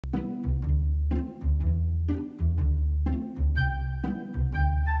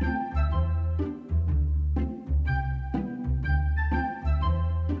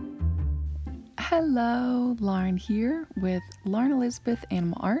Hello, Lauren here with Lauren Elizabeth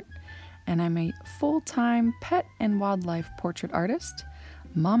Animal Art, and I'm a full-time pet and wildlife portrait artist,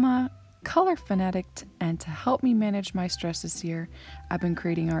 mama, color fanatic, and to help me manage my stress this year, I've been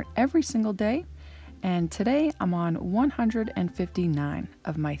creating art every single day, and today I'm on 159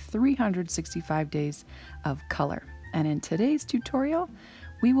 of my 365 days of color. And in today's tutorial,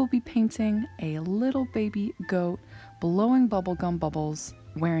 we will be painting a little baby goat blowing bubblegum bubbles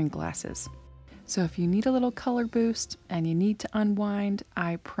wearing glasses. So if you need a little color boost and you need to unwind,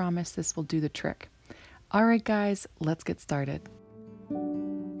 I promise this will do the trick. All right, guys, let's get started.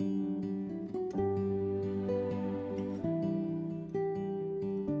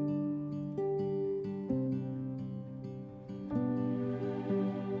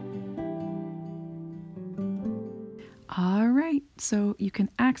 All right, so you can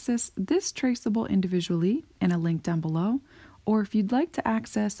access this traceable individually in a link down below, or if you'd like to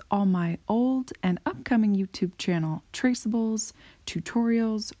access all my old and upcoming YouTube channel traceables,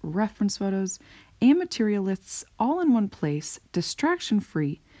 tutorials, reference photos, and material lists all in one place,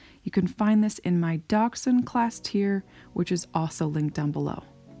 distraction-free, you can find this in my Dachshund class tier, which is also linked down below.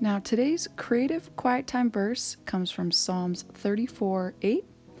 Now, today's creative quiet time verse comes from Psalms 34:8.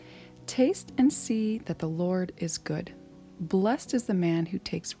 Taste and see that the Lord is good. Blessed is the man who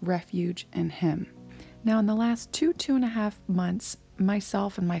takes refuge in him. Now, in the last two and a half months,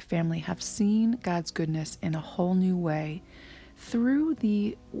 myself and my family have seen God's goodness in a whole new way through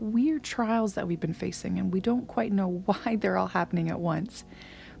the weird trials that we've been facing, and we don't quite know why they're all happening at once.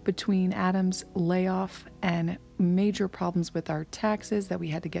 Between Adam's layoff and major problems with our taxes that we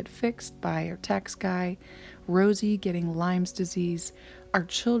had to get fixed by our tax guy, Rosie getting Lyme's disease, our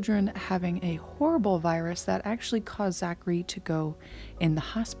children having a horrible virus that actually caused Zachary to go in the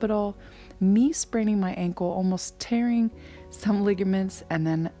hospital, me spraining my ankle, almost tearing some ligaments, and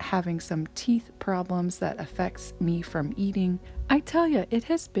then having some teeth problems that affects me from eating. I tell you, it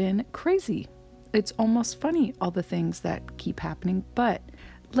has been crazy. It's almost funny, all the things that keep happening, but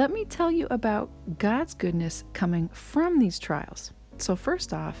let me tell you about God's goodness coming from these trials. So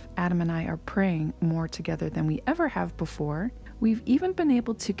first off, Adam and I are praying more together than we ever have before. We've even been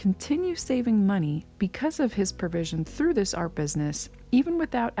able to continue saving money because of his provision through this art business, even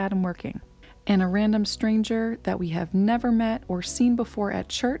without Adam working. And a random stranger that we have never met or seen before at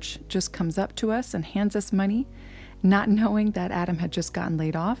church just comes up to us and hands us money, not knowing that Adam had just gotten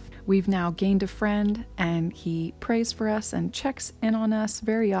laid off. We've now gained a friend, and he prays for us and checks in on us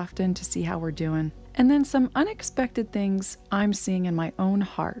very often to see how we're doing. And then some unexpected things I'm seeing in my own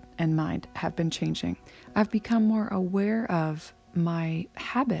heart and mind have been changing. I've become more aware of my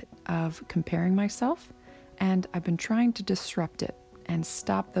habit of comparing myself, and I've been trying to disrupt it and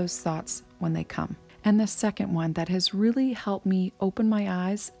stop those thoughts when they come. And the second one that has really helped me open my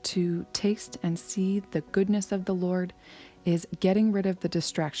eyes to taste and see the goodness of the Lord is getting rid of the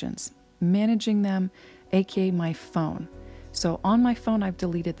distractions, managing them, aka my phone. So on my phone, I've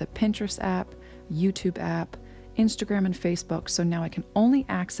deleted the Pinterest app, YouTube app, Instagram, and Facebook, so now I can only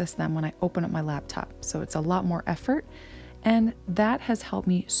access them when I open up my laptop. So it's a lot more effort, and that has helped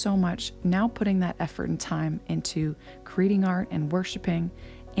me so much now, putting that effort and time into creating art and worshiping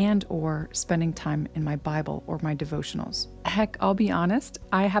and or spending time in my Bible or my devotionals. Heck, I'll be honest,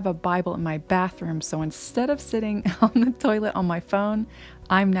 I have a Bible in my bathroom, so instead of sitting on the toilet on my phone,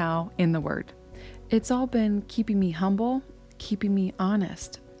 I'm now in the Word. It's all been keeping me humble, keeping me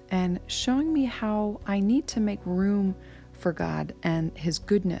honest, and showing me how I need to make room for God and His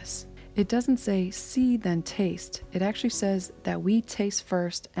goodness. It doesn't say see then taste. It actually says that we taste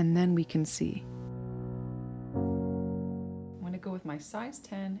first and then we can see. I'm going to go with my size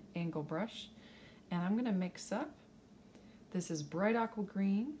 10 angle brush, and I'm going to mix up. This is bright aqua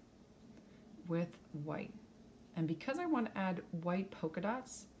green with white. And because I want to add white polka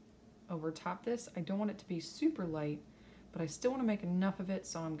dots over top this, I don't want it to be super light, but I still want to make enough of it,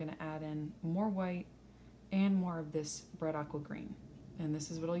 so I'm going to add in more white and more of this bright aqua green. And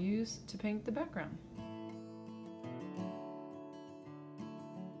this is what I'll use to paint the background.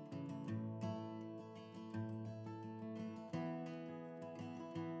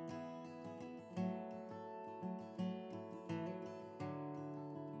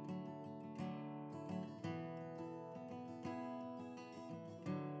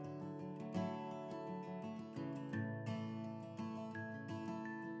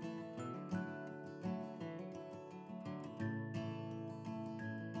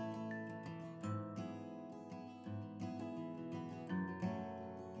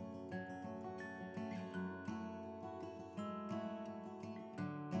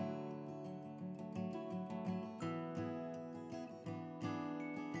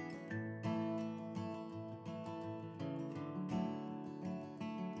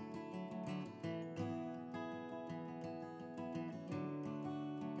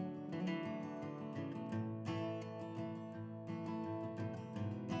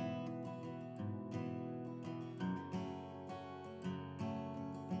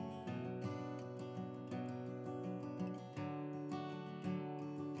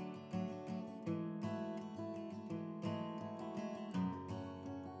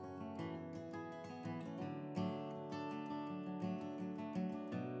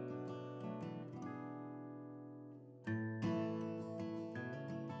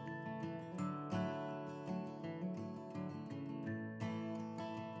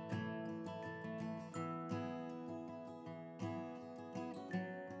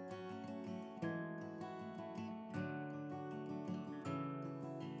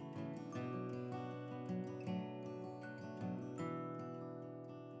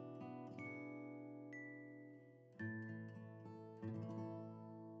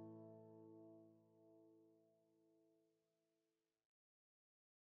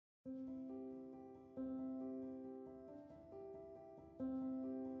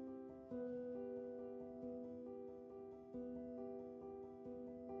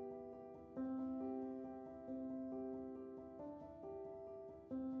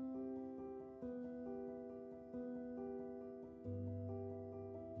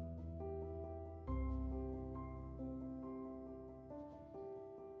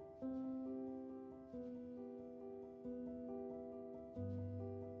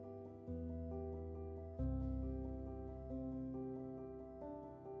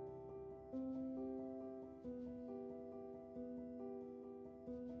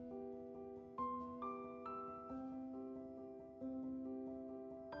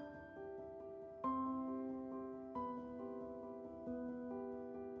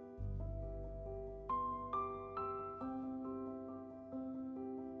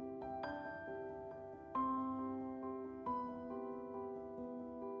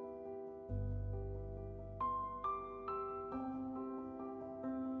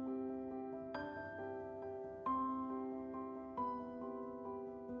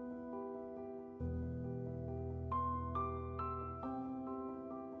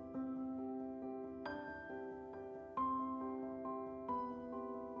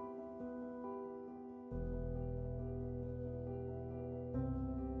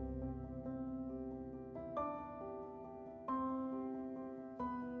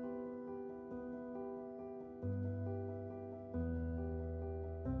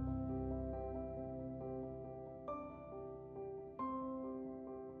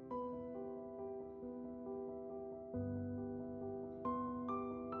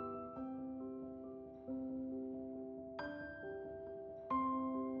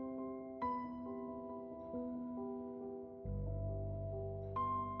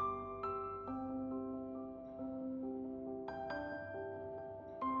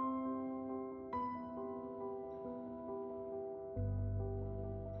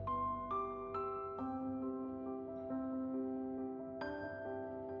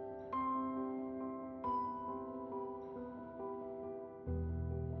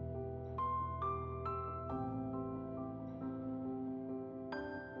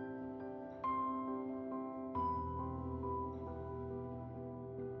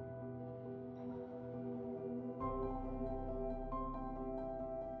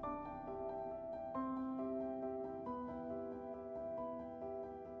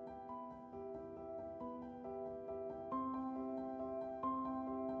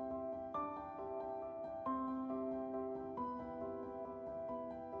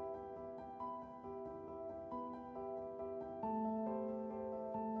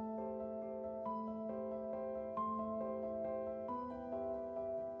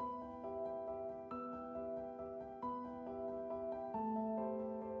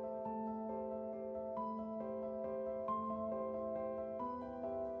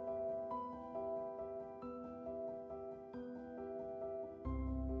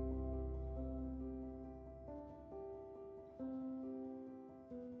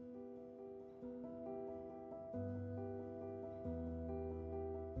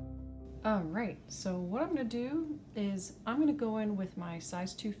 Alright, so what I'm going to do is I'm going to go in with my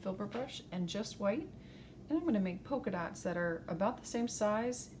size 2 Filbert brush and just white, and I'm going to make polka dots that are about the same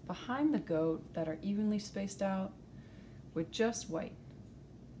size behind the goat that are evenly spaced out with just white.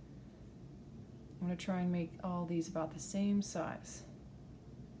 I'm going to try and make all these about the same size.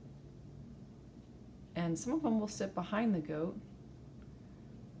 And some of them will sit behind the goat.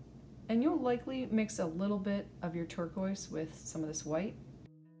 And you'll likely mix a little bit of your turquoise with some of this white.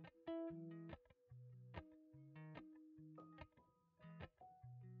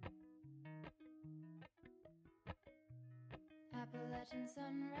 Appalachian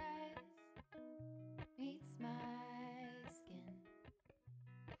sunrise meets my skin.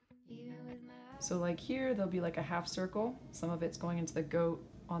 Even with my So like here, there'll be like a half circle. Some of it's going into the goat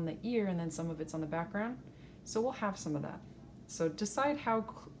on the ear and then some of it's on the background. So we'll have some of that. So decide how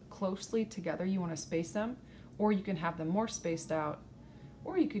closely together you want to space them, or you can have them more spaced out,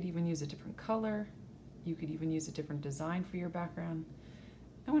 or you could even use a different color. You could even use a different design for your background.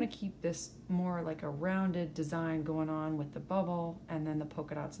 I want to keep this more like a rounded design going on with the bubble and then the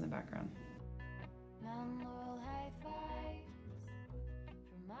polka dots in the background. mountain laurel high fives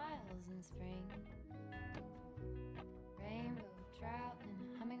for miles in spring. Rainbow trout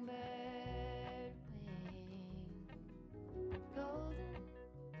and hummingbird wing. Golden,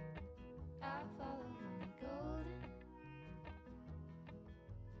 I'll follow only golden.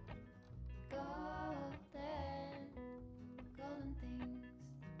 Golden, golden things.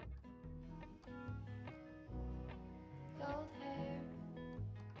 Gold hair,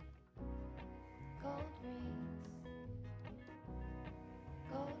 gold rings,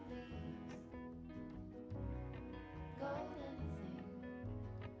 gold leaves, gold anything,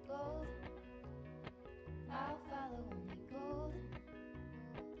 golden. I'll follow only golden,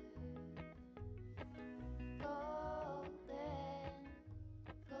 golden,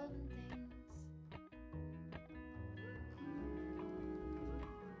 golden things.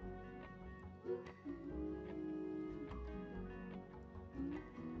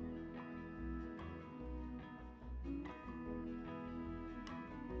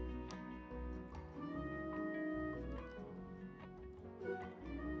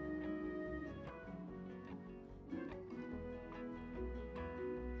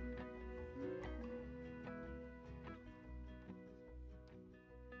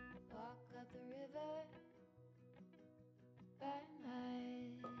 Walk up the river by my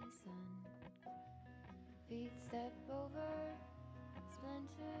son. Feet step over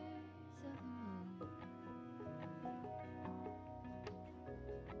splinters of the moon.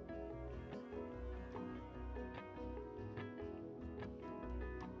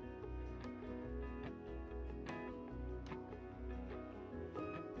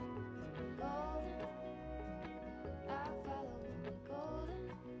 Golden, I'll follow only golden,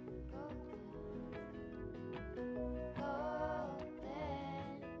 golden,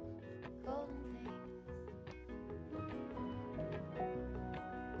 golden, golden things.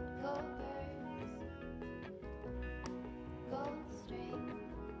 Gold birds, gold string,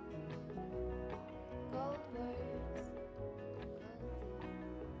 gold words,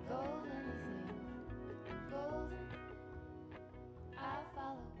 gold anything, golden. I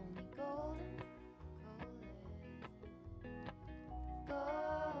follow only golden,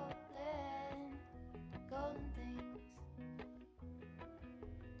 golden, golden, golden things.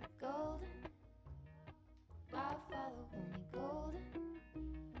 Golden, I follow only golden,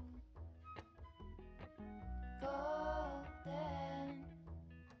 golden,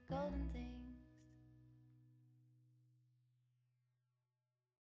 golden things.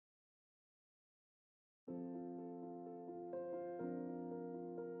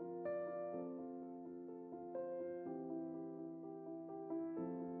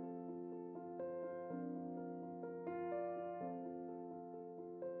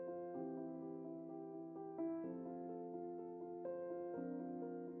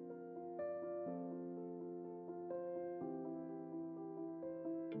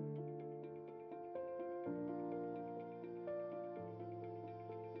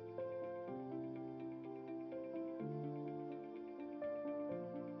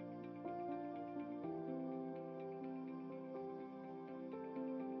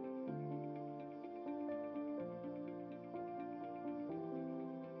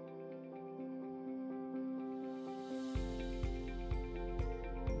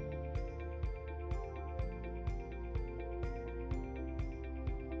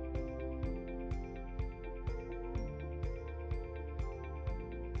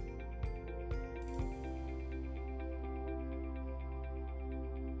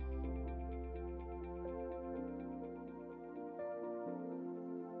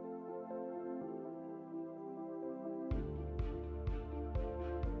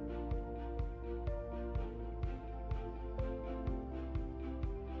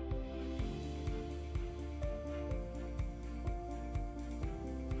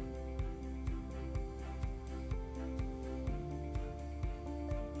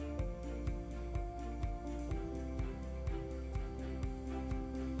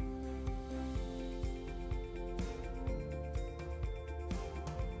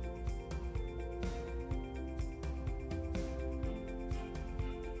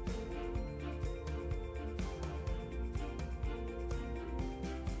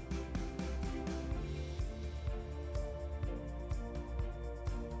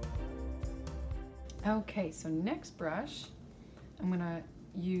 Okay, so next brush, I'm gonna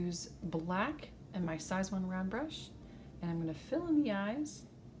use black and my size 1 round brush, and I'm gonna fill in the eyes,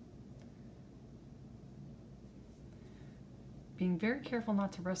 being very careful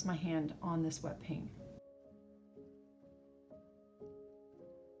not to rest my hand on this wet paint.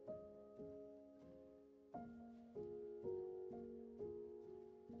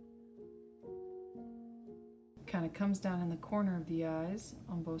 Kind of comes down in the corner of the eyes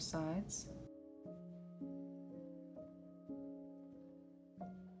on both sides.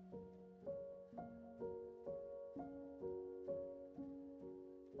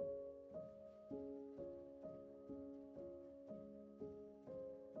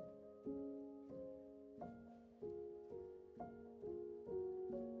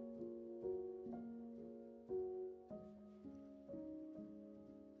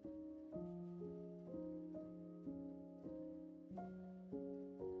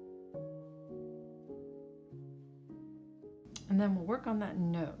 And then we'll work on that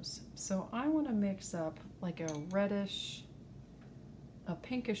nose. So I want to mix up like a reddish, a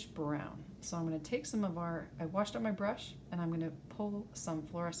pinkish brown. So I'm going to take some of I washed up my brush, and I'm going to pull some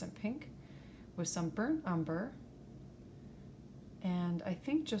fluorescent pink with some burnt umber, and I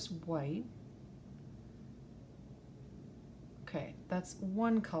think just white. Okay, that's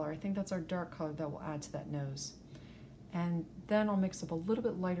one color. I think that's our dark color that we'll add to that nose. And then I'll mix up a little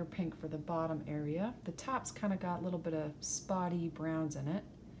bit lighter pink for the bottom area. The top's kind of got a little bit of spotty browns in it.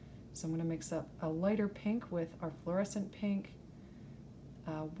 So I'm going to mix up a lighter pink with our fluorescent pink,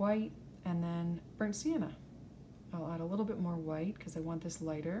 white, and then burnt sienna. I'll add a little bit more white because I want this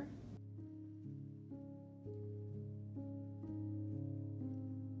lighter.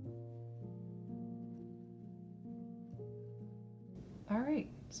 All right,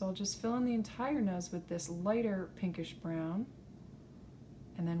 so I'll just fill in the entire nose with this lighter pinkish brown.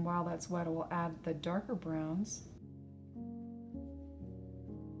 And then while that's wet, we'll add the darker browns.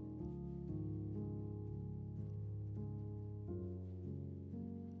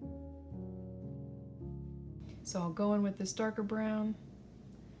 So I'll go in with this darker brown.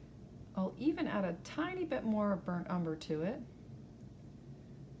 I'll even add a tiny bit more burnt umber to it.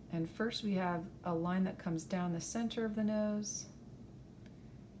 And first we have a line that comes down the center of the nose,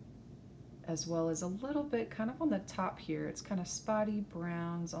 as well as a little bit kind of on the top here. It's kind of spotty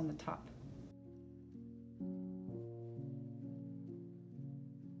browns on the top.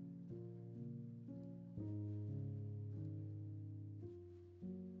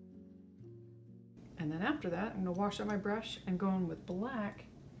 And then after that, I'm going to wash out my brush and go in with black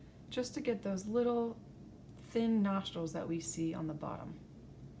just to get those little thin nostrils that we see on the bottom.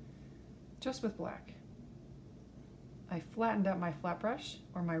 Just with black. I flattened out my flat brush,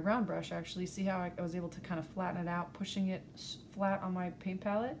 or my round brush actually. See how I was able to kind of flatten it out, pushing it flat on my paint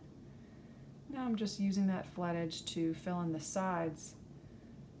palette? Now I'm just using that flat edge to fill in the sides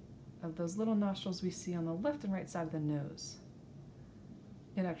of those little nostrils we see on the left and right side of the nose.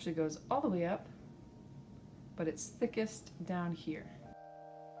 It actually goes all the way up, but it's thickest down here.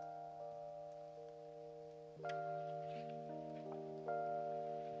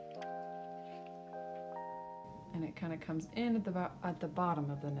 And it kind of comes in at the bottom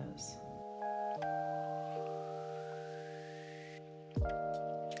of the nose.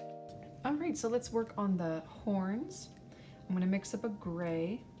 All right, so let's work on the horns. I'm going to mix up a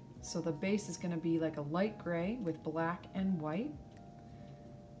gray. So the base is going to be like a light gray with black and white.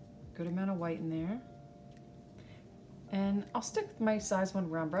 Good amount of white in there. And I'll stick with my size 1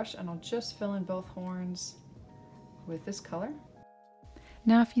 round brush, and I'll just fill in both horns with this color.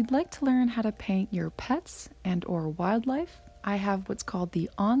 Now, if you'd like to learn how to paint your pets and or wildlife, I have what's called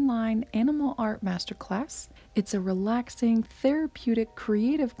the Online Animal Art Masterclass. It's a relaxing, therapeutic,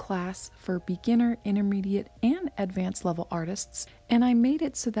 creative class for beginner, intermediate, and advanced level artists. And I made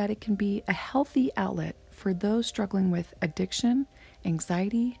it so that it can be a healthy outlet for those struggling with addiction,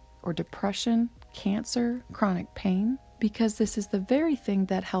 anxiety, or depression, cancer, chronic pain, because this is the very thing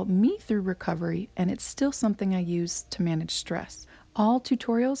that helped me through recovery, and it's still something I use to manage stress. All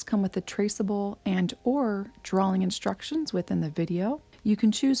tutorials come with the traceable and or drawing instructions within the video. You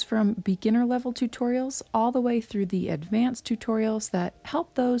can choose from beginner level tutorials all the way through the advanced tutorials that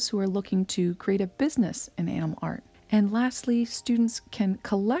help those who are looking to create a business in animal art. And lastly, students can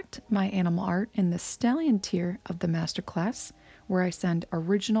collect my animal art in the Stallion tier of the Masterclass, where I send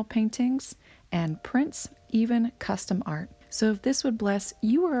original paintings and prints, even custom art. So if this would bless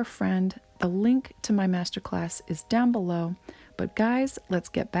you or a friend, the link to my Masterclass is down below. But guys, let's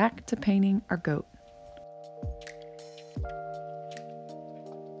get back to painting our goat.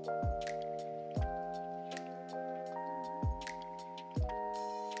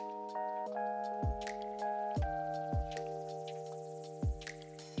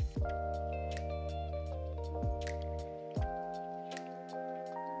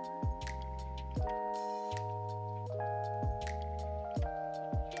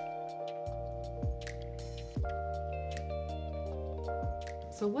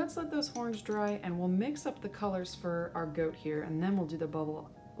 So let's let those horns dry and we'll mix up the colors for our goat here, and then we'll do the bubble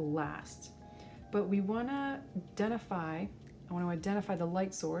last. But we want to identify, I want to identify the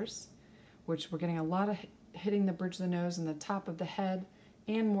light source, which we're getting a lot of hitting the bridge of the nose and the top of the head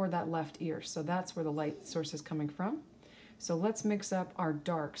and more that left ear. So that's where the light source is coming from. So let's mix up our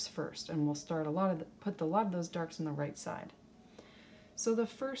darks first, and we'll start put a lot of those darks on the right side. So the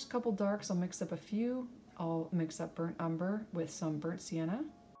first couple darks, I'll mix up a few. I'll mix up burnt umber with some burnt sienna.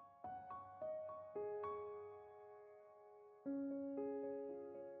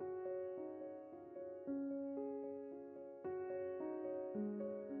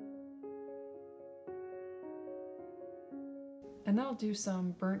 And then I'll do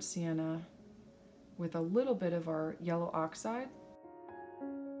some burnt sienna with a little bit of our yellow oxide.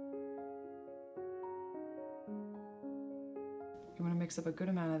 You want to mix up a good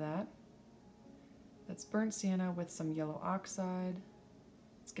amount of that. That's burnt sienna with some yellow oxide.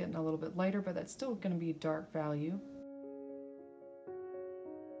 It's getting a little bit lighter, but that's still going to be dark value.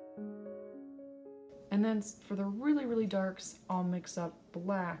 And then for the really, really darks, I'll mix up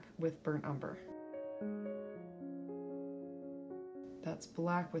black with burnt umber. That's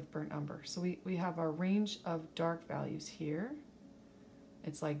black with burnt umber. So we have our range of dark values here.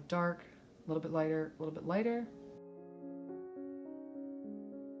 It's like dark, a little bit lighter, a little bit lighter.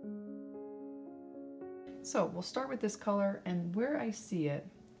 So we'll start with this color, and where I see it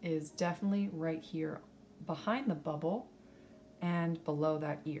is definitely right here behind the bubble and below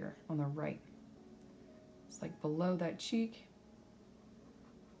that ear on the right. It's like below that cheek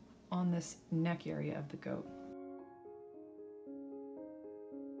on this neck area of the goat.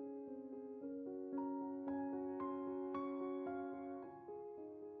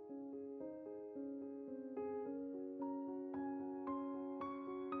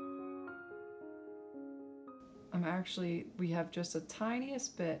 We have just a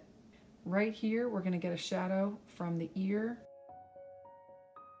tiniest bit right here. We're going to get a shadow from the ear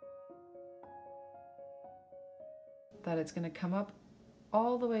that it's going to come up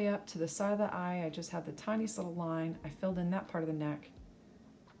all the way up to the side of the eye. I just have the tiniest little line. I filled in that part of the neck,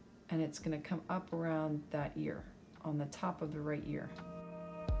 and it's going to come up around that ear on the top of the right ear.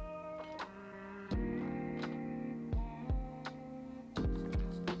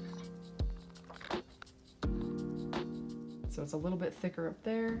 So it's a little bit thicker up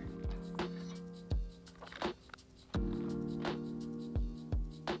there.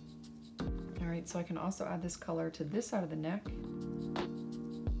 All right, so I can also add this color to this side of the neck.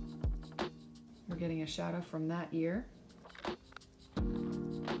 We're getting a shadow from that ear.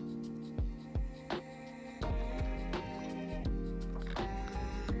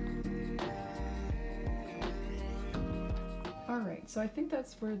 All right, so I think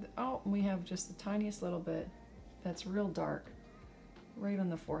that's where, we have just the tiniest little bit that's real dark right on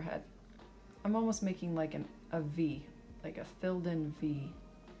the forehead. I'm almost making like a V, like a filled in V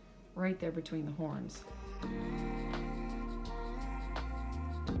right there between the horns.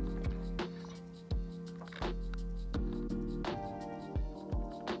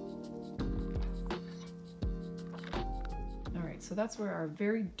 All right, so that's where our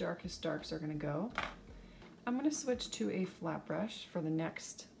very darkest darks are going to go. I'm going to switch to a flat brush for the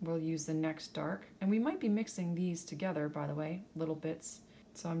next. We'll use the next dark, and we might be mixing these together, by the way, little bits.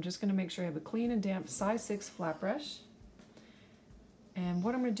 So I'm just going to make sure I have a clean and damp size 6 flat brush. And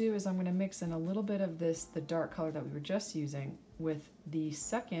what I'm going to do is I'm going to mix in a little bit of this, the dark color that we were just using, with the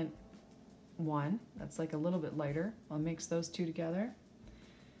second one that's like a little bit lighter. I'll mix those two together,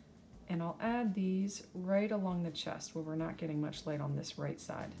 and I'll add these right along the chest where we're not getting much light on this right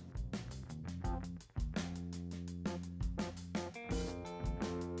side.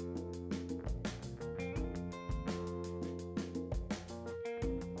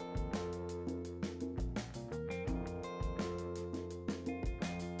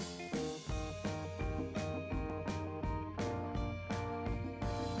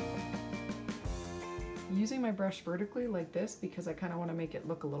 Using my brush vertically like this because I kind of want to make it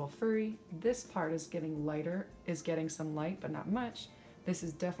look a little furry. This part is getting lighter, is getting some light, but not much. This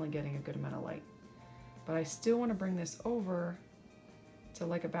is definitely getting a good amount of light. But I still want to bring this over to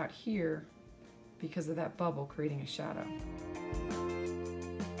like about here because of that bubble creating a shadow.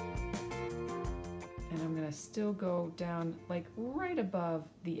 And I'm going to still go down like right above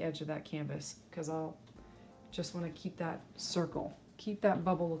the edge of that canvas because I'll just want to keep that circle, keep that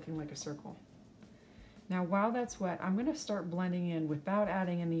bubble looking like a circle. Now while that's wet, I'm going to start blending in without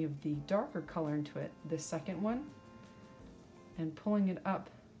adding any of the darker color into it, the second one, and pulling it up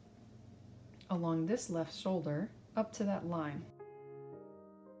along this left shoulder up to that line.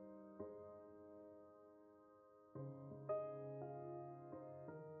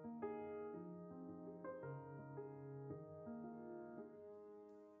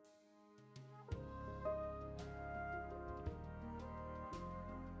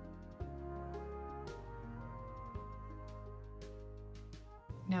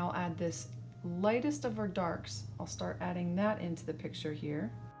 Now I'll add this lightest of our darks. I'll start adding that into the picture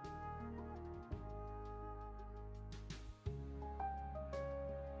here.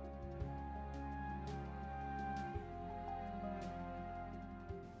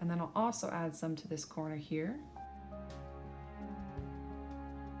 And then I'll also add some to this corner here.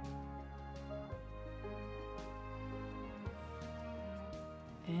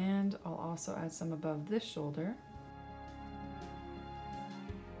 And I'll also add some above this shoulder.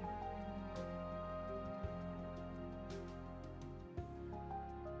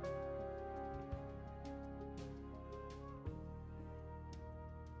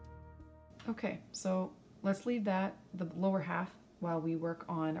 Okay, so let's leave that, the lower half, while we work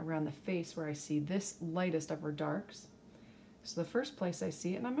on around the face where I see this lightest of our darks. So the first place I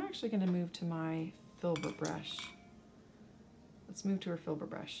see it, and I'm actually going to move to my Filbert brush. Let's move to our Filbert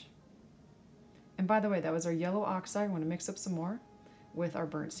brush. And by the way, that was our yellow oxide. I want to mix up some more with our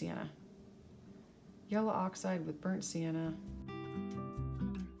burnt sienna. Yellow oxide with burnt sienna.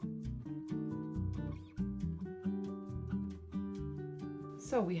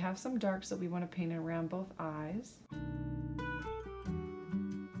 So we have some darks that we want to paint around both eyes.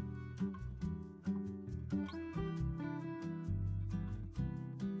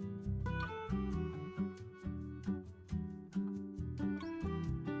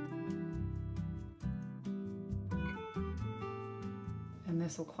 And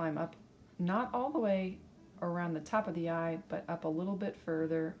this will climb up, not all the way around the top of the eye, but up a little bit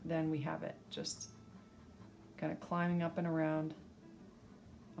further than we have it. Just kind of climbing up and around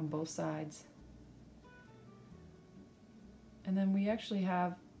on both sides. And then we actually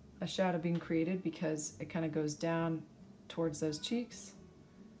have a shadow being created because it kind of goes down towards those cheeks,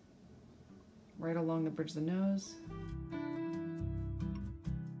 right along the bridge of the nose.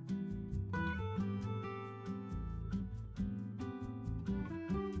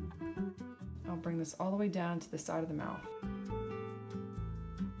 I'll bring this all the way down to the side of the mouth.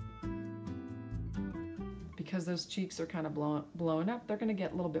 Because those cheeks are kind of blown up, they're going to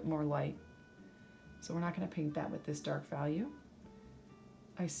get a little bit more light. So we're not going to paint that with this dark value.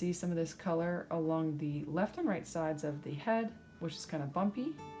 I see some of this color along the left and right sides of the head, which is kind of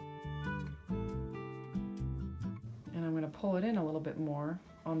bumpy. And I'm going to pull it in a little bit more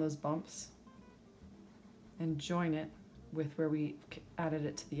on those bumps and join it with where we added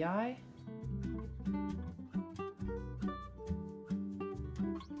it to the eye.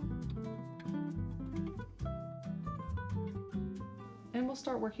 And we'll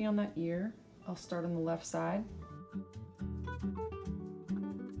start working on that ear. I'll start on the left side.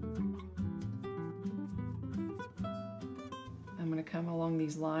 I'm going to come along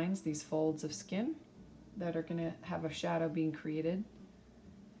these lines, these folds of skin that are going to have a shadow being created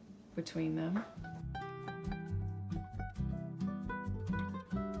between them.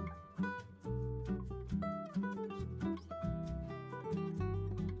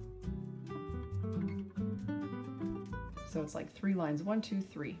 So it's like 3 lines, 1, 2,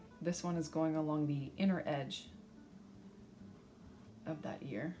 3. This one is going along the inner edge of that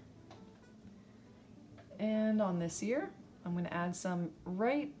ear. And on this ear, I'm going to add some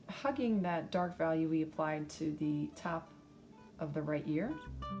right hugging that dark value we applied to the top of the right ear.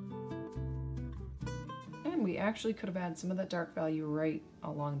 And we actually could have added some of that dark value right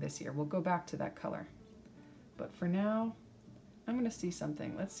along this ear. We'll go back to that color. But for now, I'm going to see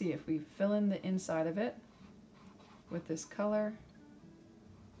something. Let's see if we fill in the inside of it with this color.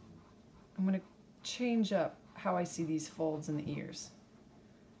 I'm going to change up how I see these folds in the ears.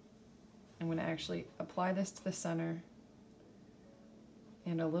 I'm going to actually apply this to the center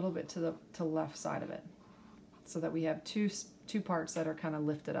and a little bit to the left side of it, so that we have two parts that are kind of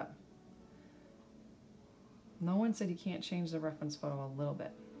lifted up. No one said you can't change the reference photo a little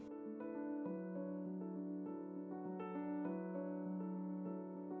bit.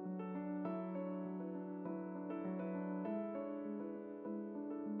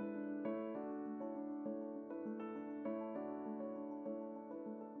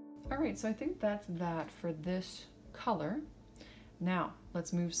 Alright, so I think that's that for this color. Now,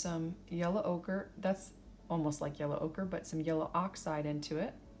 let's move some yellow ochre. That's almost like yellow ochre, but some yellow oxide into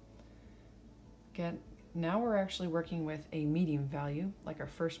it. Again, now we're actually working with a medium value, like our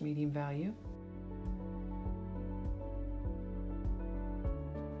first medium value.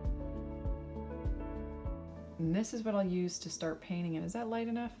 And this is what I'll use to start painting it. Is that light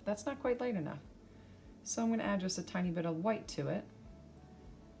enough? That's not quite light enough. So I'm going to add just a tiny bit of white to it.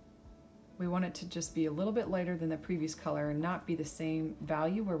 We want it to just be a little bit lighter than the previous color and not be the same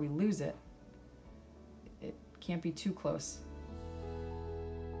value where we lose it. It can't be too close.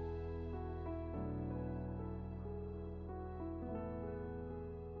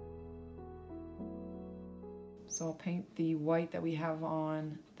 So I'll paint the white that we have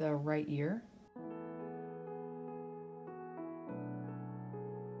on the right ear.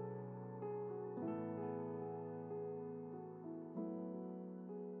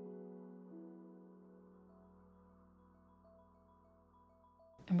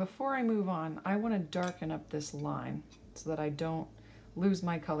 And before I move on, I want to darken up this line so that I don't lose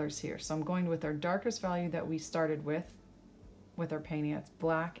my colors here. So I'm going with our darkest value that we started with our painting. It's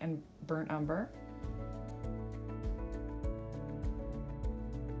black and burnt umber.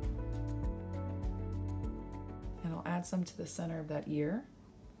 And I'll add some to the center of that ear,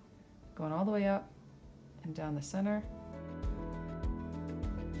 going all the way up and down the center.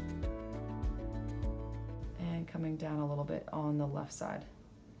 And coming down a little bit on the left side.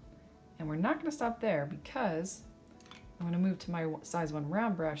 And we're not going to stop there because I'm going to move to my size 1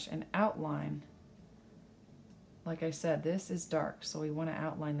 round brush and outline. Like I said, this is dark, so we want to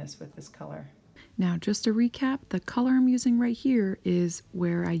outline this with this color. Now, just to recap, the color I'm using right here is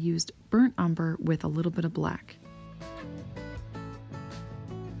where I used burnt umber with a little bit of black.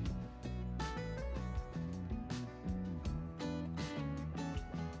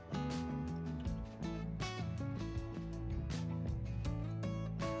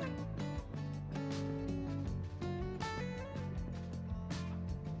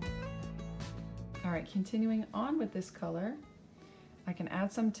 All right, continuing on with this color, I can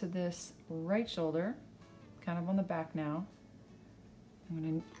add some to this right shoulder, kind of on the back now. I'm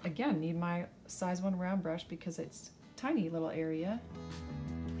going to, again, need my size 1 round brush because it's a tiny little area.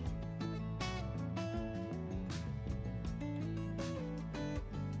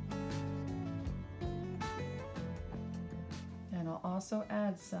 And I'll also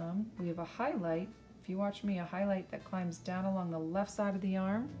add some, we have a highlight. If you watch me, a highlight that climbs down along the left side of the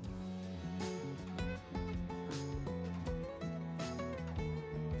arm.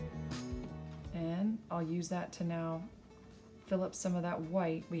 I'll use that to now fill up some of that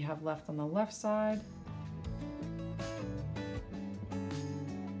white we have left on the left side.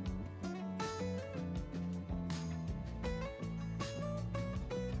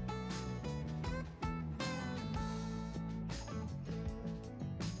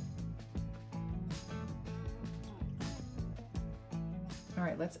 All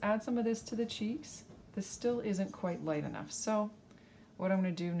right, let's add some of this to the cheeks. This still isn't quite light enough. So what I'm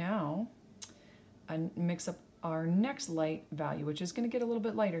going to do now, and mix up our next light value, which is going to get a little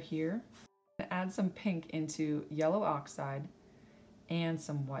bit lighter here. Add some pink into yellow oxide and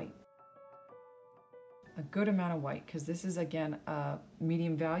some white. A good amount of white, because this is again a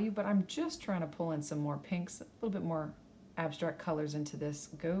medium value, but I'm just trying to pull in some more pinks, a little bit more abstract colors into this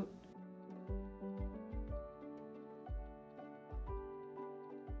goat.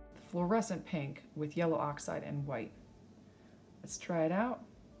 Fluorescent pink with yellow oxide and white. Let's try it out.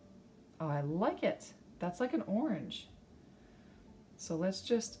 Oh, I like it. That's like an orange. So let's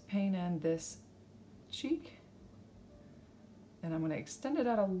just paint in this cheek. And I'm going to extend it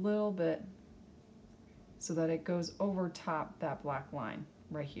out a little bit so that it goes over top that black line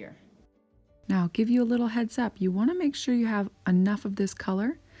right here. Now, I'll give you a little heads up. You want to make sure you have enough of this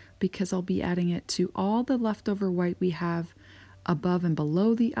color because I'll be adding it to all the leftover white we have above and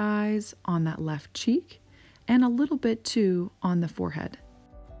below the eyes, on that left cheek, and a little bit too on the forehead.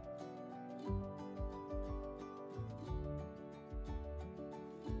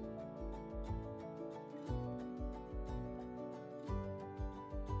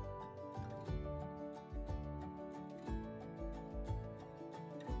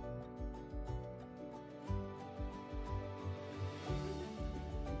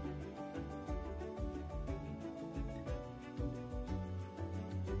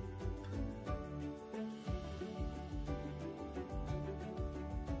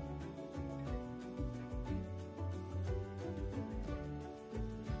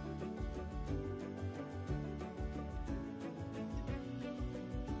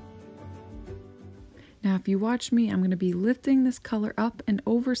 Now, if you watch me, I'm going to be lifting this color up and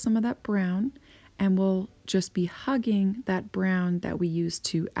over some of that brown, and we'll just be hugging that brown that we used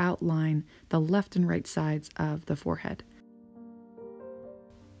to outline the left and right sides of the forehead.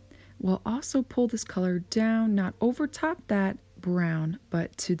 We'll also pull this color down, not over top that brown,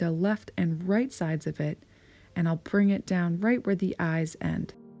 but to the left and right sides of it, and I'll bring it down right where the eyes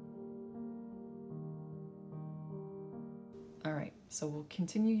end. All right, so we'll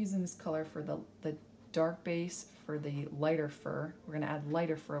continue using this color for the dark base for the lighter fur. We're going to add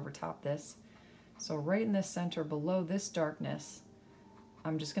lighter fur over top this. So right in the center below this darkness,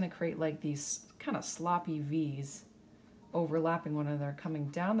 I'm just going to create like these kind of sloppy V's overlapping one another, coming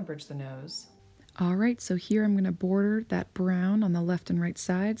down the bridge of the nose. All right, so here I'm going to border that brown on the left and right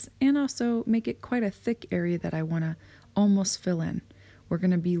sides and also make it quite a thick area that I want to almost fill in. We're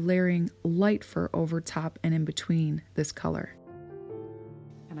going to be layering light fur over top and in between this color.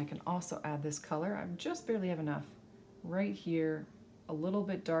 And I can also add this color. I just barely have enough right here, a little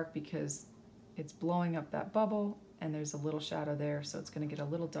bit dark because it's blowing up that bubble and there's a little shadow there, so it's going to get a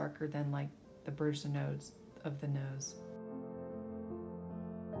little darker than like the bridge nose of the nose.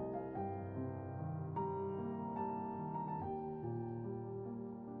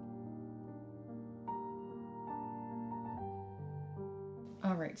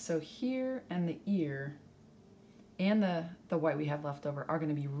 All right, so here and the ear and the white we have left over are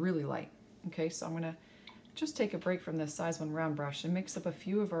going to be really light. Okay, so I'm going to just take a break from this size 1 round brush and mix up a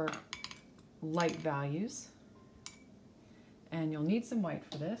few of our light values. And you'll need some white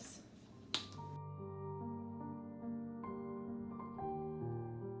for this.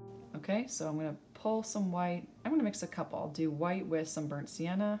 Okay, so I'm going to pull some white. I'm going to mix a couple. I'll do white with some burnt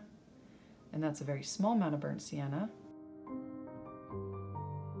sienna, and that's a very small amount of burnt sienna.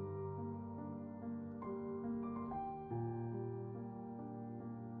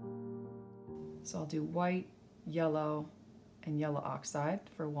 So I'll do white, yellow, and yellow oxide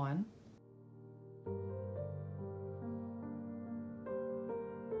for 1.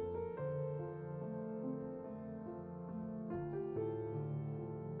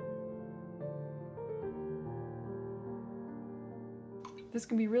 This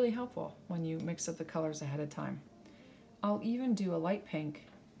can be really helpful when you mix up the colors ahead of time. I'll even do a light pink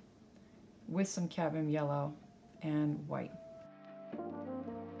with some cadmium yellow and white.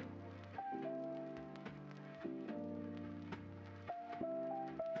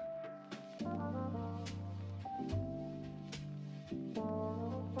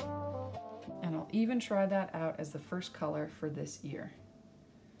 And I'll even try that out as the first color for this ear.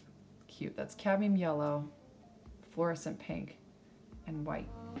 Cute, that's cadmium yellow, fluorescent pink, and white.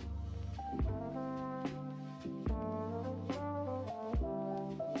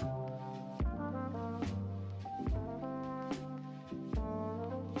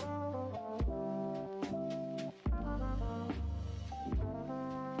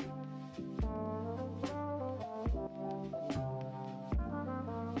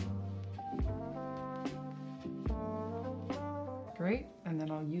 Great, and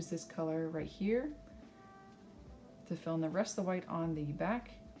then I'll use this color right here to fill in the rest of the white on the back.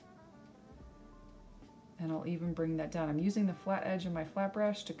 And I'll even bring that down. I'm using the flat edge of my flat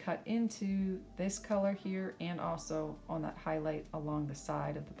brush to cut into this color here and also on that highlight along the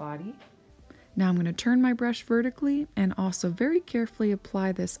side of the body. Now I'm going to turn my brush vertically and also very carefully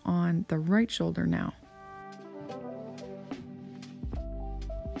apply this on the right shoulder now.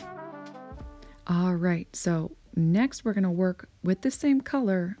 All right, so next we're going to work with the same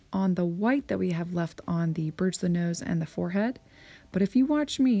color on the white that we have left on the bridge of the nose and the forehead. But if you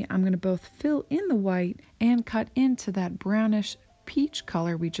watch me, I'm going to both fill in the white and cut into that brownish peach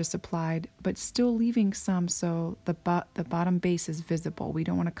color we just applied, but still leaving some so the bottom base is visible. We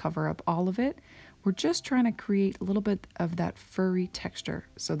don't want to cover up all of it. We're just trying to create a little bit of that furry texture.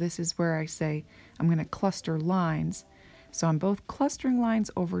 So this is where I say I'm going to cluster lines. So I'm both clustering lines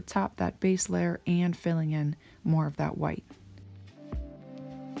over top that base layer and filling in more of that white.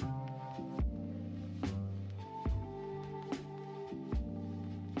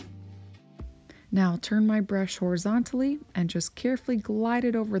 Now I'll turn my brush horizontally and just carefully glide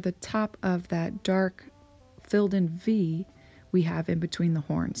it over the top of that dark filled in V we have in between the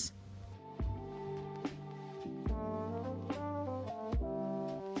horns.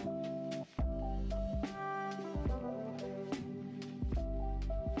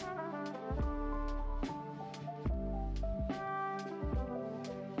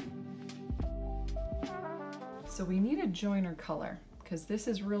 So we need a joiner color because this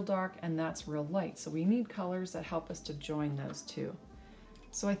is real dark and that's real light. So we need colors that help us to join those two.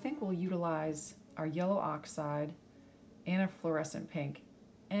 So I think we'll utilize our yellow oxide and a fluorescent pink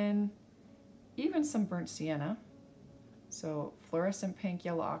and even some burnt sienna. So fluorescent pink,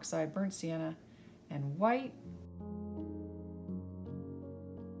 yellow oxide, burnt sienna, and white.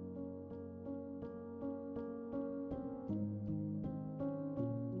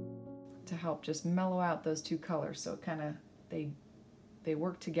 To help just mellow out those two colors so kind of they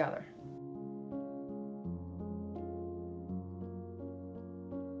work together.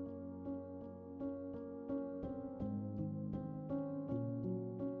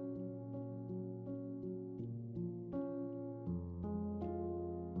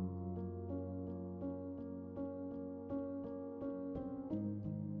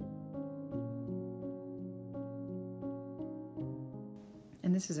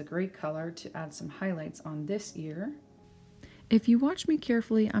 And this is a great color to add some highlights on this ear. If you watch me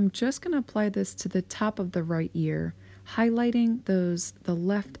carefully, I'm just going to apply this to the top of the right ear, highlighting the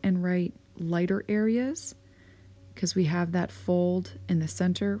left and right lighter areas, because we have that fold in the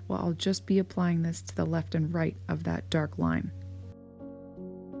center. Well, I'll just be applying this to the left and right of that dark line.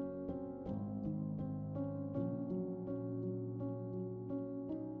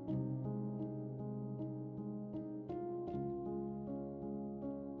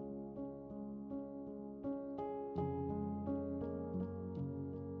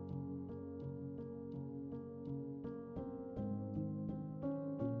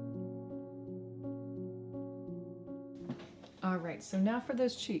 All right, so now for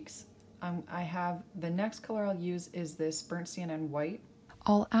those cheeks. I have the next color I'll use is this burnt sienna and white.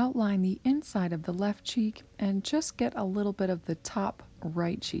 I'll outline the inside of the left cheek and just get a little bit of the top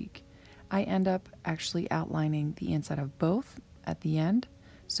right cheek. I end up actually outlining the inside of both at the end.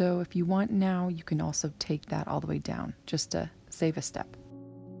 So if you want now, you can also take that all the way down just to save a step.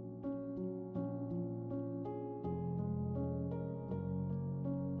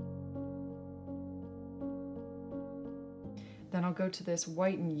 Then I'll go to this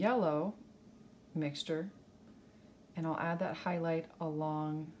white and yellow mixture and I'll add that highlight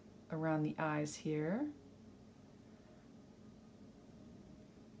around the eyes here.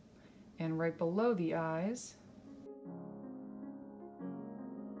 And right below the eyes.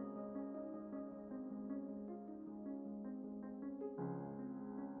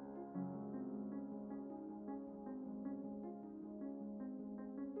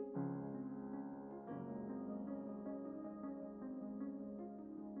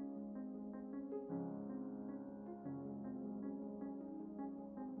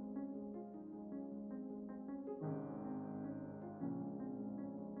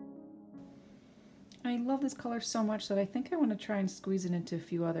 I love this color so much that I think I want to try and squeeze it into a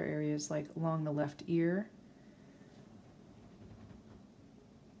few other areas, like along the left ear.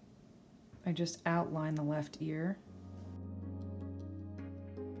 I just outline the left ear.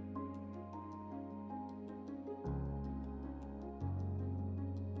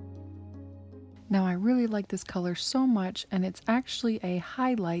 Now I really like this color so much, and it's actually a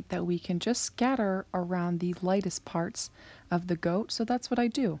highlight that we can just scatter around the lightest parts of the goat, so that's what I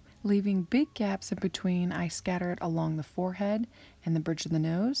do. Leaving big gaps in between, I scatter it along the forehead and the bridge of the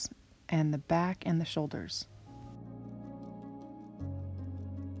nose and the back and the shoulders.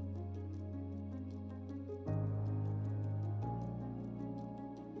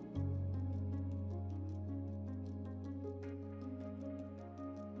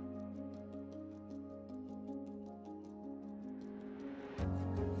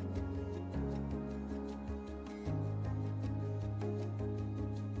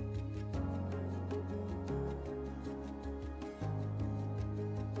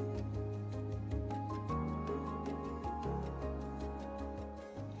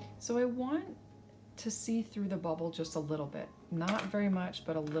 So I want to see through the bubble just a little bit, not very much,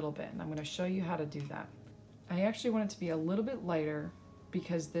 but a little bit. And I'm going to show you how to do that. I actually want it to be a little bit lighter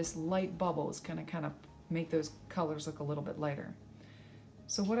because this light bubble is going to kind of make those colors look a little bit lighter.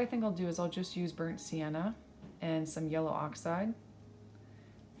 So what I think I'll do is I'll just use burnt sienna and some yellow oxide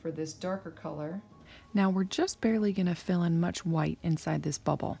for this darker color. Now we're just barely going to fill in much white inside this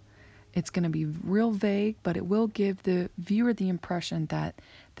bubble. It's going to be real vague, but it will give the viewer the impression that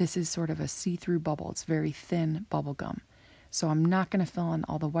this is sort of a see-through bubble. It's very thin bubble gum. So I'm not going to fill in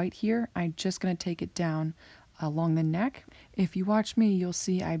all the white here. I'm just going to take it down along the neck. If you watch me, you'll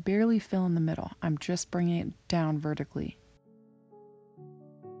see I barely fill in the middle. I'm just bringing it down vertically.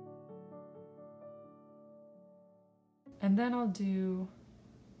 And then I'll do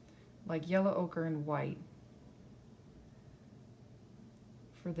like yellow ochre and white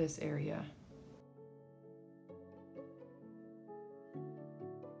for this area.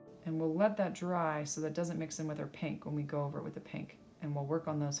 And we'll let that dry so that it doesn't mix in with our pink when we go over it with the pink. And we'll work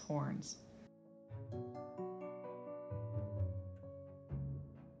on those horns.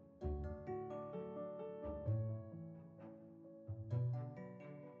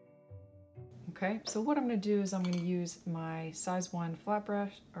 Okay, so what I'm going to do is I'm going to use my size 1 flat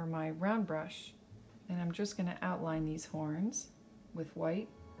brush or my round brush, and I'm just going to outline these horns with white.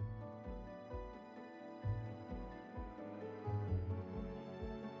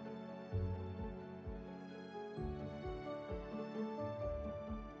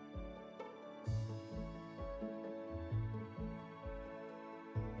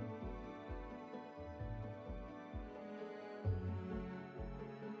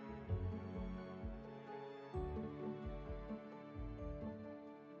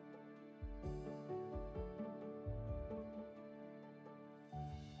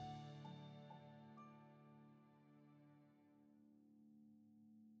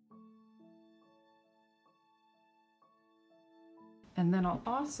 And then I'll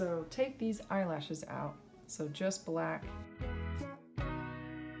also take these eyelashes out, so just black. I'm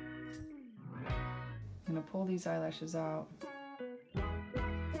gonna pull these eyelashes out.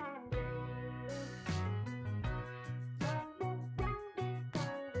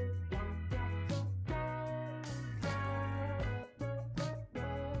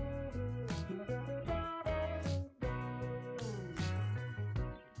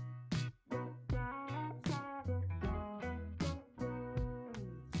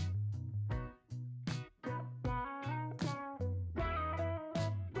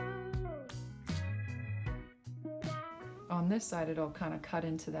 On this side, it'll kind of cut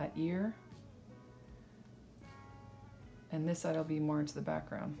into that ear, and this side will be more into the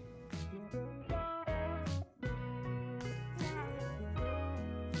background.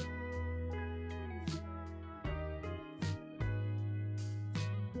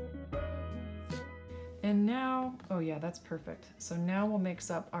 And now, oh yeah, that's perfect. So now we'll mix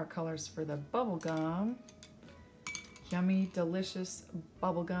up our colors for the bubble gum. Yummy, delicious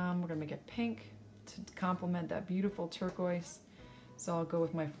bubble gum. We're gonna make it pink to complement that beautiful turquoise. So I'll go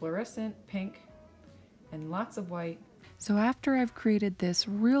with my fluorescent pink and lots of white. So after I've created this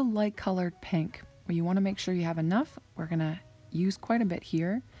real light colored pink, where you want to make sure you have enough, we're gonna use quite a bit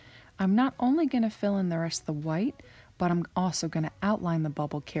here. I'm not only gonna fill in the rest of the white, but I'm also gonna outline the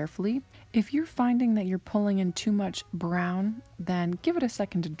bubble carefully. If you're finding that you're pulling in too much brown, then give it a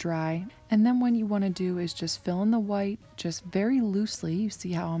second to dry. And then what you wanna do is just fill in the white, just very loosely. You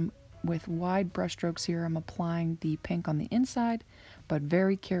see how I'm with wide brush strokes here, I'm applying the pink on the inside, but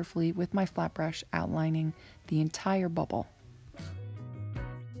very carefully with my flat brush outlining the entire bubble.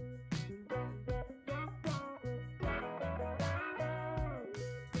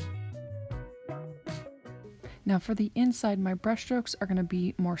 Now for the inside, my brush strokes are going to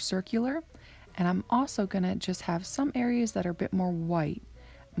be more circular, and I'm also going to just have some areas that are a bit more white,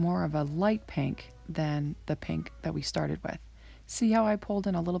 more of a light pink than the pink that we started with. See how I pulled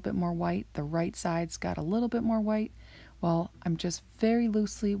in a little bit more white? The right side's got a little bit more white. Well, I'm just very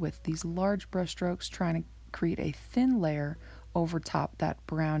loosely with these large brush strokes trying to create a thin layer over top that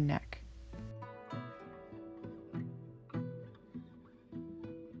brown neck.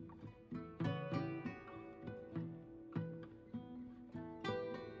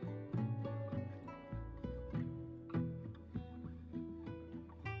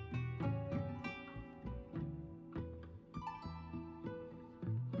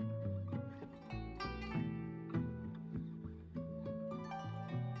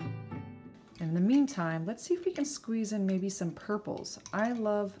 In the meantime, let's see if we can squeeze in maybe some purples. I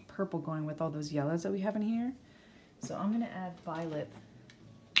love purple going with all those yellows that we have in here. So I'm gonna add violet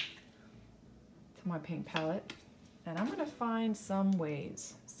to my paint palette. And I'm gonna find some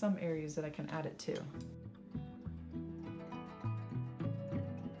ways, some areas that I can add it to.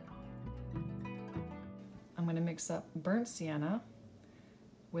 I'm gonna mix up burnt sienna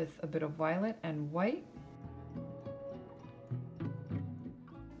with a bit of violet and white.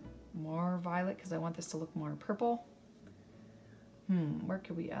 More violet because I want this to look more purple. Where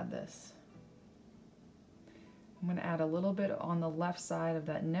could we add this? I'm going to add a little bit on the left side of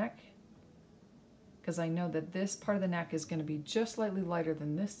that neck because I know that this part of the neck is going to be just slightly lighter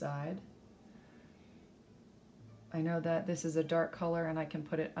than this side. I know that this is a dark color and I can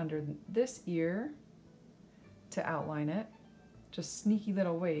put it under this ear to outline it. Just sneaky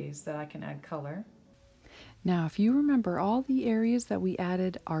little ways that I can add color. Now, if you remember all the areas that we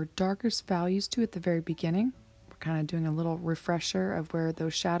added our darkest values to at the very beginning, we're kind of doing a little refresher of where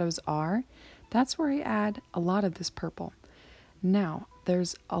those shadows are. That's where I add a lot of this purple. Now,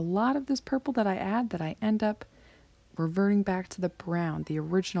 there's a lot of this purple that I add that I end up reverting back to the brown, the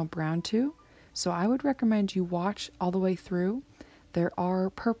original brown too. So I would recommend you watch all the way through. There are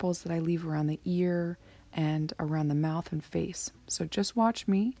purples that I leave around the ear and around the mouth and face. So just watch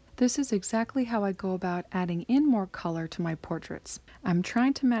me. This is exactly how I go about adding in more color to my portraits. I'm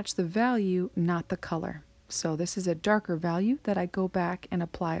trying to match the value, not the color. So this is a darker value that I go back and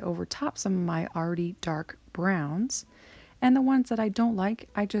apply over top some of my already dark browns. And the ones that I don't like,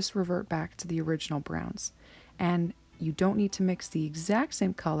 I just revert back to the original browns. And you don't need to mix the exact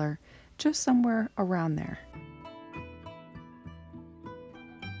same color, just somewhere around there.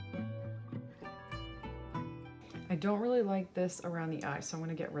 I don't really like this around the eye, so I'm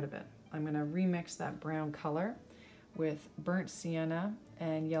going to get rid of it. I'm going to remix that brown color with burnt sienna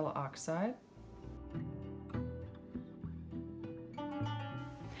and yellow oxide.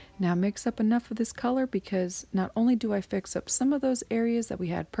 Now mix up enough of this color because not only do I fix up some of those areas that we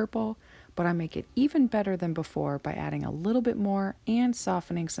had purple, but I make it even better than before by adding a little bit more and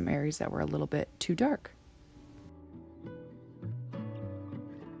softening some areas that were a little bit too dark.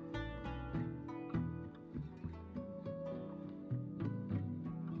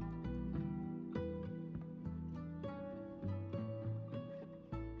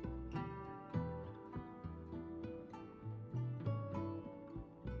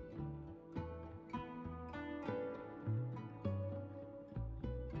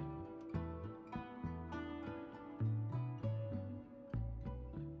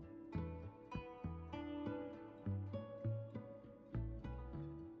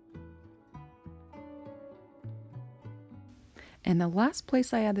 And the last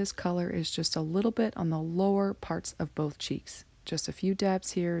place I add this color is just a little bit on the lower parts of both cheeks. Just a few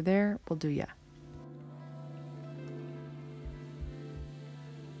dabs here or there will do ya.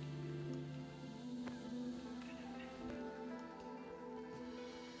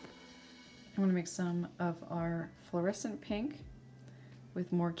 I'm going to mix some of our Fluorescent Pink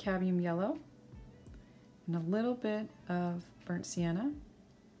with more Cadmium Yellow and a little bit of Burnt Sienna. I'm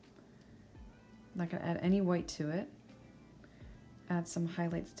not going to add any white to it. Add some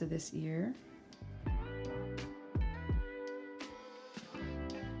highlights to this ear.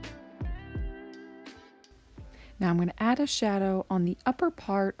 Now I'm going to add a shadow on the upper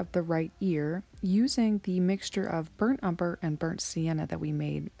part of the right ear using the mixture of burnt umber and burnt sienna that we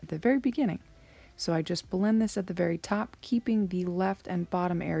made at the very beginning. So I just blend this at the very top, keeping the left and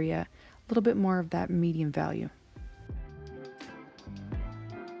bottom area a little bit more of that medium value.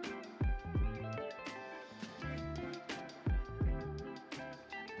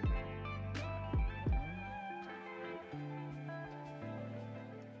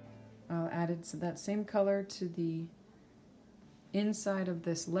 I'll add that same color to the inside of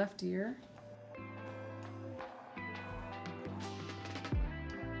this left ear.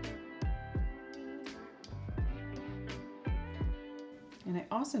 And I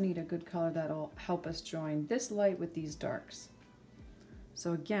also need a good color that'll help us join this light with these darks.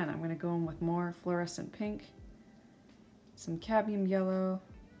 So again, I'm going to go in with more Fluorescent Pink, some Cadmium Yellow,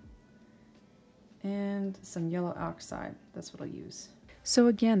 and some Yellow Oxide. That's what I'll use. So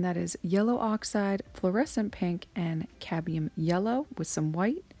again, that is Yellow Oxide, Fluorescent Pink, and Cadmium Yellow with some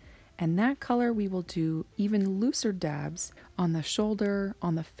white. And that color we will do even looser dabs on the shoulder,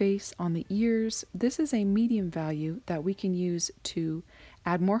 on the face, on the ears. This is a medium value that we can use to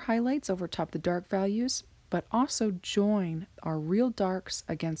add more highlights over top the dark values, but also join our real darks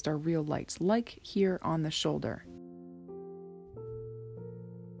against our real lights, like here on the shoulder.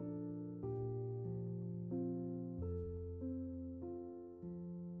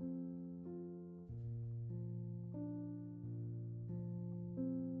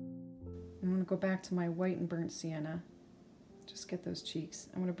 I'm going to go back to my white and burnt sienna. Just get those cheeks.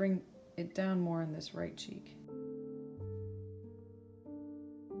 I'm going to bring it down more in this right cheek.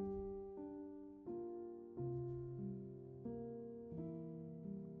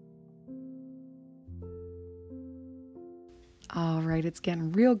 All right, it's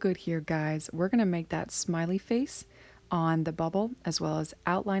getting real good here, guys. We're going to make that smiley face on the bubble, as well as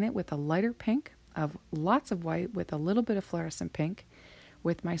outline it with a lighter pink of lots of white with a little bit of fluorescent pink.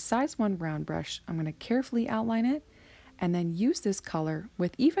 With my size 1 round brush, I'm going to carefully outline it and then use this color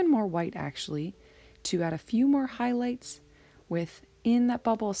with even more white actually to add a few more highlights within that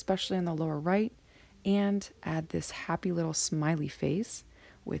bubble, especially in the lower right, and add this happy little smiley face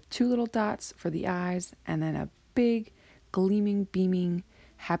with 2 little dots for the eyes and then a big gleaming, beaming,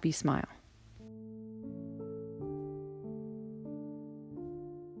 happy smile.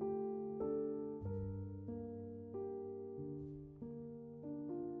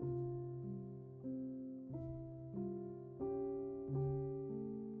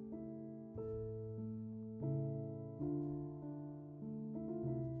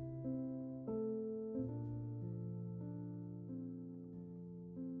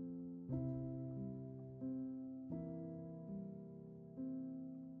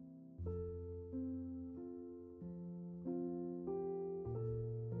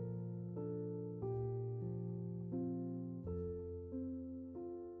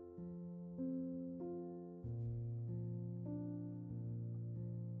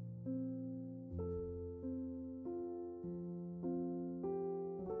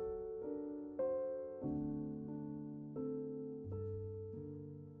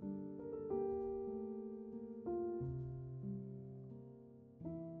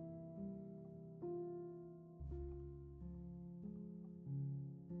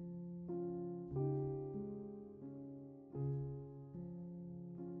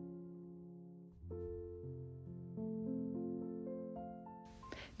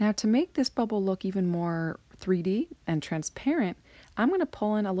 Now to make this bubble look even more 3D and transparent, I'm going to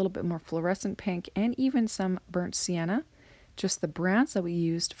pull in a little bit more fluorescent pink and even some burnt sienna, just the browns that we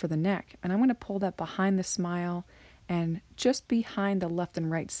used for the neck. And I'm going to pull that behind the smile and just behind the left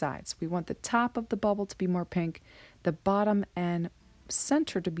and right sides. We want the top of the bubble to be more pink, the bottom and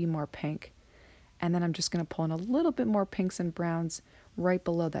center to be more pink. And then I'm just going to pull in a little bit more pinks and browns right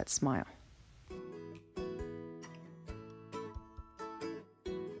below that smile.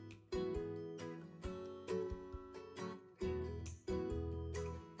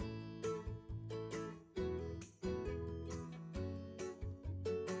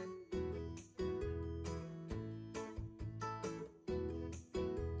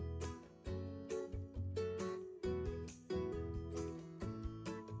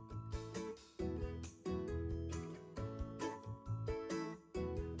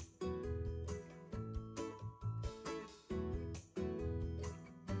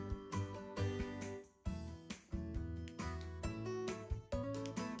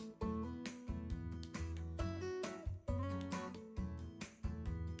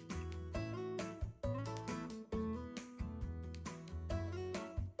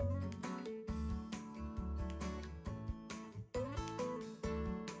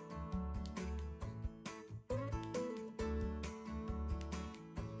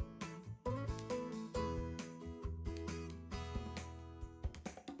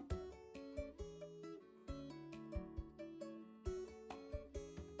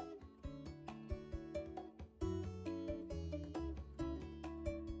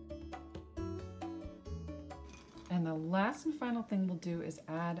 And the last and final thing we'll do is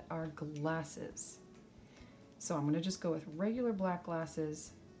add our glasses. So I'm going to just go with regular black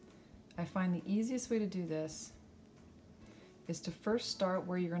glasses. I find the easiest way to do this is to first start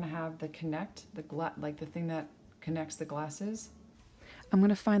where you're going to have the connect, like the thing that connects the glasses. I'm going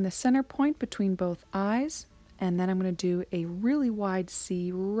to find the center point between both eyes, and then I'm going to do a really wide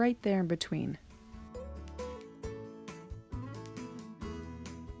C right there in between.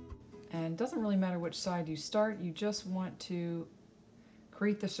 And it doesn't really matter which side you start, you just want to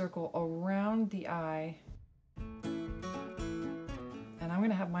create the circle around the eye. And I'm going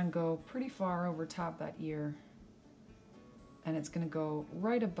to have mine go pretty far over top that ear. And it's going to go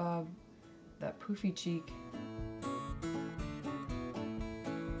right above that poofy cheek.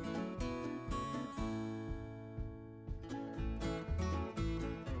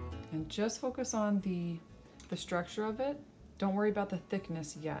 And just focus on the structure of it. Don't worry about the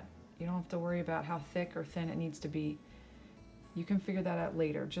thickness yet. You don't have to worry about how thick or thin it needs to be. You can figure that out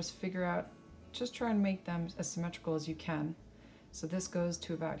later. Just try and make them as symmetrical as you can. So this goes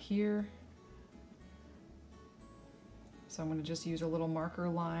to about here. So I'm going to just use a little marker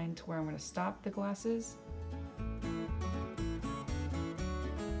line to where I'm going to stop the glasses.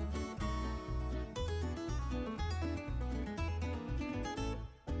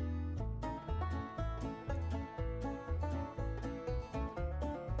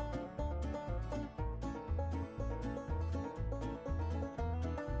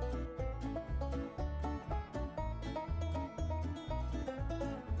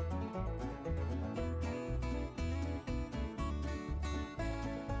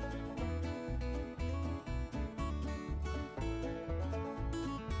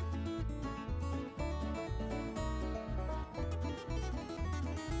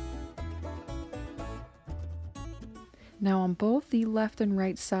 Now on both the left and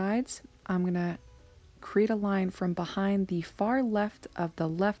right sides, I'm going to create a line from behind the far left of the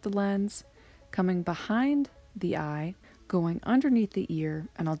left lens, coming behind the eye, going underneath the ear,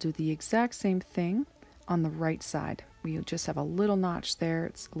 and I'll do the exact same thing on the right side. We just have a little notch there,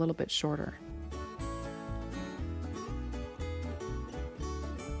 it's a little bit shorter.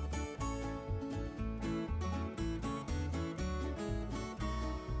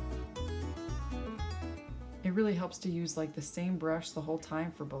 It really helps to use like the same brush the whole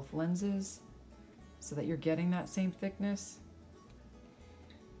time for both lenses so that you're getting that same thickness.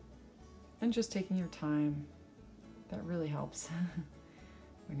 And just taking your time, that really helps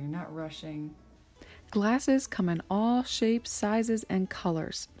when you're not rushing. Glasses come in all shapes, sizes, and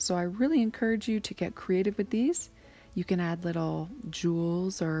colors, so I really encourage you to get creative with these. You can add little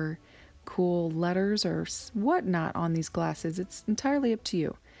jewels or cool letters or whatnot on these glasses. It's entirely up to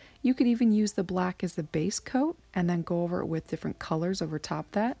you. You could even use the black as the base coat and then go over it with different colors over top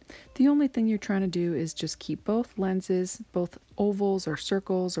that. The only thing you're trying to do is just keep both lenses, both ovals or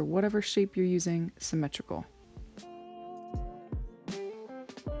circles or whatever shape you're using, symmetrical.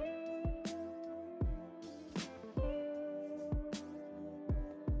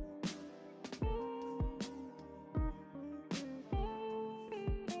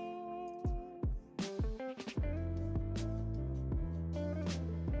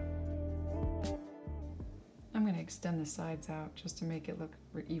 I'm going to extend the sides out just to make it look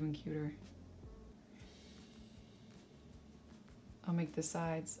even cuter. I'll make the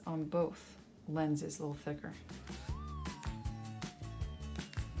sides on both lenses a little thicker.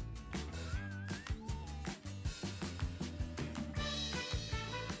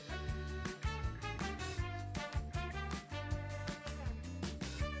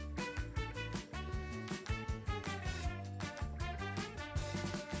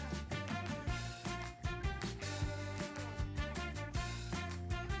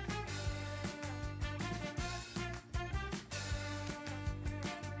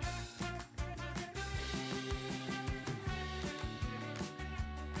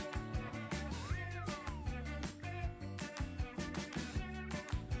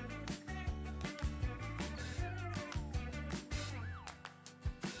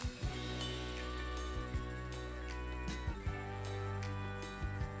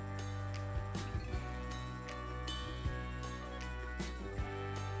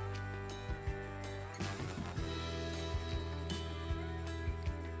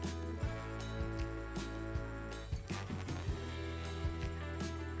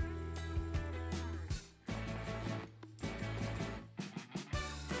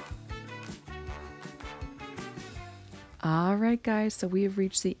 Alright guys, so we have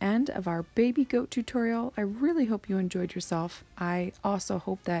reached the end of our baby goat tutorial. I really hope you enjoyed yourself. I also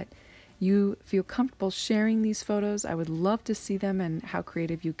hope that you feel comfortable sharing these photos. I would love to see them and how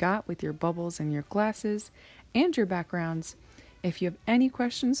creative you got with your bubbles and your glasses. and your backgrounds. If you have any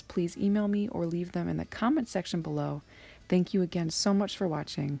questions, please email me or leave them in the comment section below. Thank you again so much for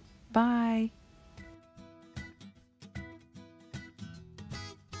watching. Bye!